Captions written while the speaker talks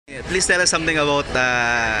Please tell us something about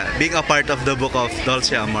being a part of the book of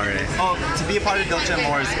Dolce Amore. Oh, to be a part of Dolce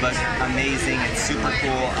Amore's book, amazing. It's super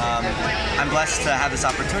cool. I'm blessed to have this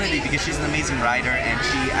opportunity because she's an amazing writer, and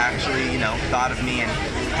she actually, thought of me and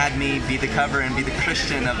had me be the cover and be the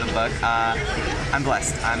Christian of the book. I'm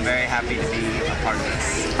blessed. I'm very happy to be a part of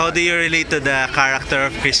this. How do you relate to the character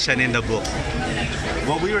of Christian in the book?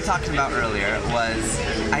 What we were talking about earlier was,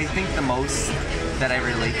 I think the most that I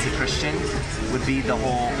relate to Christian would be the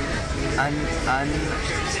whole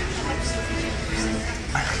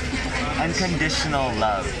unconditional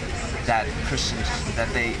love that Christians that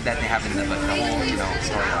they have in the book, the whole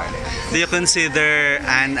storyline. Do you consider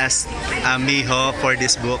Anne as a Miho for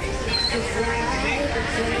this book?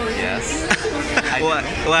 Yes. I do.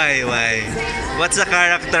 Why? What's the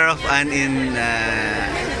character of Anne in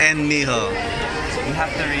and Miho? You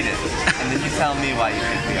have to read it, and then you tell me why you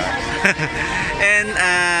think we are. And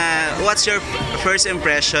what's your first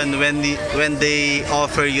impression when they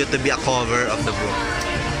offer you to be a cover of the book?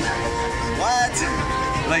 What?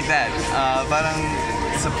 Like that. Parang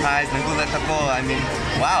surprised, nagulat ako. I mean,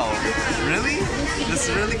 wow, really? This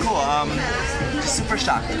is really cool. Just super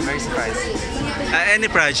shocked, very surprised. Any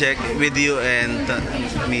project with you and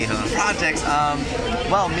Miho? Projects.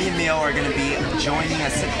 Well, me and Miho are going to be joining a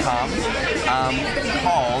sitcom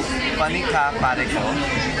called Funny Ka Pare Ko,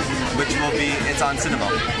 which it's on cinema.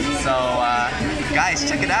 So, guys,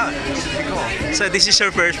 check it out. It should be cool. So this is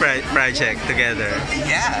your first project together?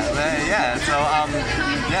 Yeah. So,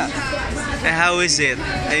 yeah. And how is it?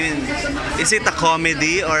 I mean, is it a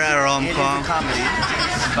comedy or a rom-com? It is a comedy,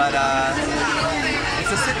 but it's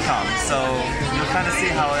a sitcom, so you'll kind of see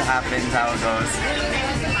how it happens, how it goes.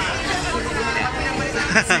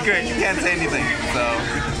 Secret, you can't say anything, so.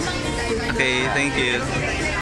 Okay, thank you.